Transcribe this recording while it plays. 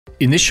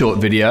In this short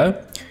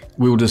video,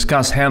 we will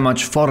discuss how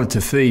much fodder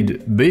to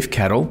feed beef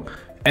cattle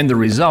and the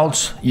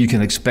results you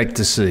can expect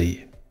to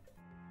see.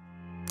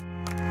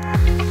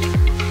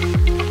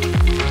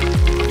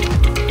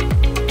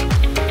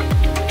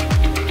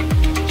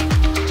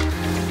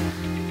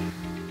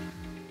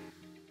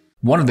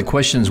 One of the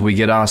questions we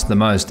get asked the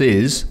most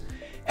is,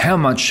 how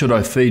much should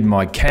I feed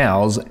my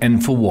cows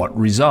and for what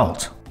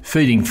result?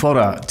 Feeding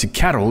fodder to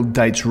cattle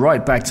dates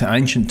right back to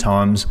ancient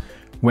times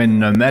when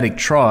nomadic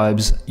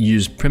tribes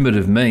used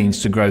primitive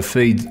means to grow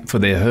feed for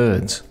their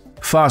herds.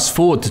 Fast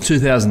forward to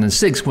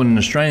 2006 when an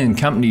Australian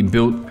company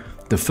built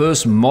the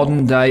first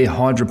modern-day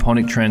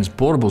hydroponic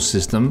transportable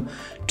system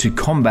to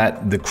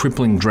combat the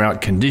crippling drought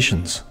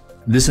conditions.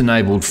 This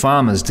enabled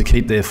farmers to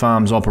keep their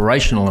farms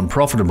operational and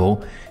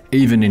profitable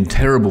even in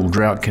terrible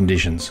drought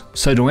conditions.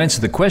 So to answer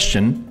the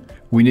question,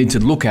 we need to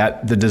look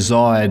at the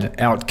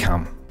desired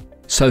outcome.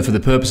 So for the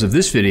purpose of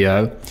this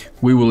video,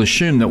 we will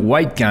assume that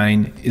weight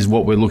gain is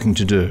what we're looking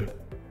to do.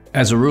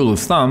 As a rule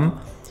of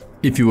thumb,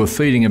 if you are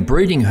feeding a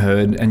breeding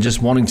herd and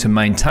just wanting to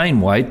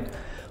maintain weight,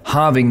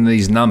 halving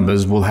these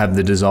numbers will have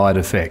the desired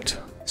effect.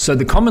 So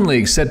the commonly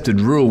accepted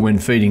rule when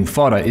feeding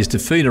fodder is to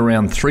feed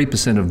around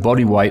 3% of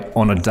body weight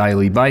on a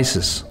daily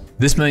basis.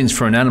 This means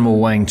for an animal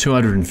weighing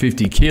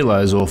 250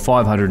 kilos or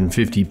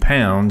 550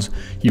 pounds,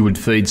 you would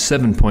feed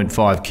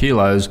 7.5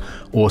 kilos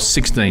or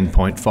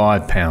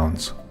 16.5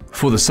 pounds.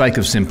 For the sake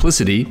of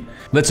simplicity,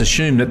 let's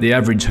assume that the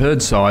average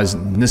herd size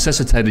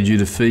necessitated you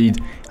to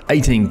feed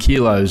 18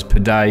 kilos per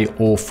day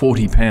or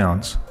 40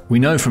 pounds. We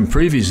know from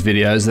previous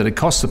videos that it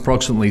costs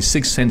approximately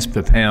 6 cents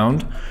per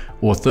pound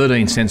or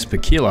 13 cents per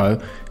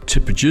kilo to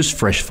produce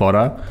fresh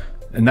fodder,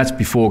 and that's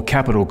before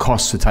capital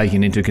costs are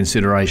taken into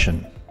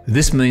consideration.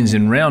 This means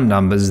in round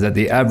numbers that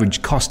the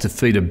average cost to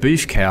feed a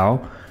beef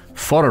cow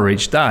fodder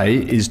each day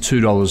is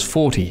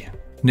 $2.40.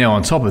 Now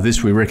on top of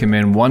this, we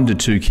recommend 1 to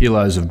 2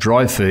 kilos of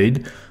dry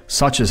feed,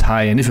 such as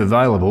hay and, if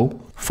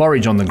available,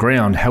 forage on the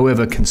ground.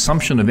 However,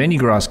 consumption of any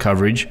grass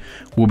coverage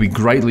will be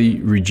greatly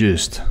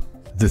reduced.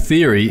 The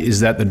theory is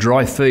that the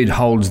dry feed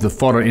holds the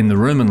fodder in the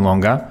rumen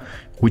longer,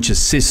 which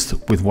assists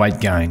with weight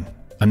gain.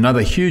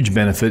 Another huge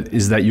benefit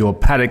is that your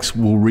paddocks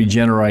will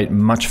regenerate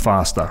much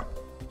faster.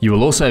 You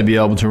will also be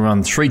able to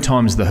run 3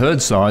 times the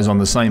herd size on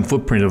the same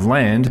footprint of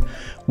land,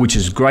 which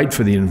is great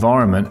for the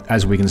environment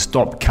as we can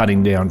stop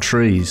cutting down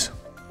trees.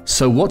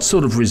 So what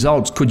sort of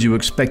results could you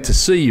expect to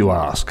see, you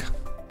ask?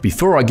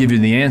 Before I give you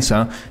the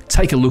answer,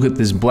 take a look at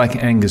this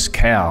Black Angus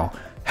cow,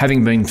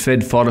 having been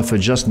fed fodder for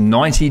just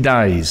 90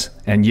 days.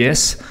 And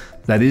yes,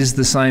 that is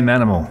the same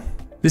animal.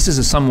 This is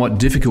a somewhat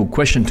difficult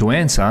question to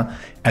answer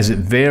as it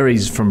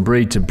varies from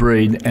breed to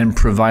breed and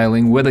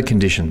prevailing weather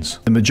conditions.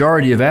 The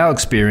majority of our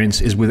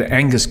experience is with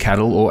Angus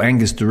cattle or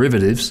Angus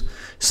derivatives,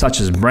 such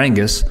as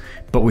Brangus,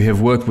 but we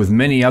have worked with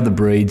many other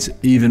breeds,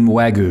 even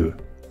Wagyu.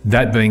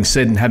 That being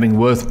said, and having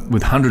worked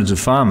with hundreds of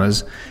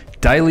farmers,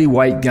 daily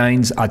weight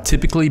gains are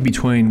typically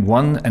between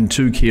 1 and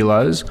 2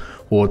 kilos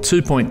or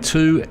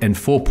 2.2 and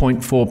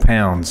 4.4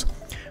 pounds.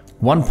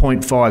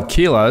 1.5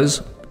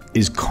 kilos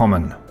is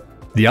common.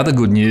 The other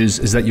good news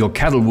is that your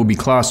cattle will be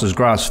classed as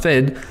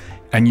grass-fed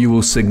and you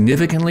will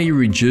significantly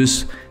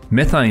reduce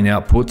methane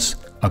outputs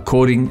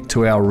according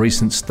to our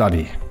recent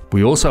study.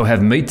 We also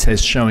have meat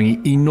tests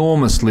showing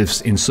enormous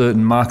lifts in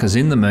certain markers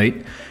in the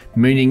meat,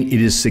 meaning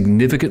it is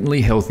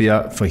significantly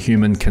healthier for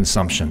human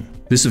consumption.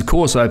 This of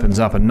course opens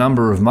up a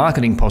number of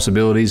marketing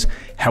possibilities,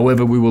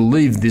 however we will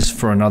leave this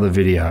for another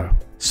video.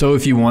 So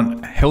if you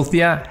want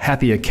healthier,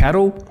 happier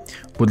cattle,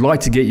 would like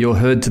to get your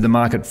herd to the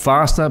market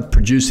faster,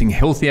 producing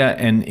healthier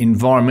and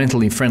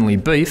environmentally friendly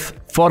beef,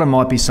 fodder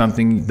might be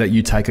something that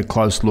you take a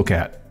close look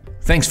at.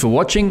 Thanks for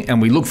watching,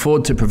 and we look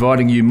forward to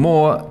providing you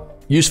more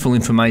useful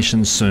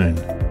information soon.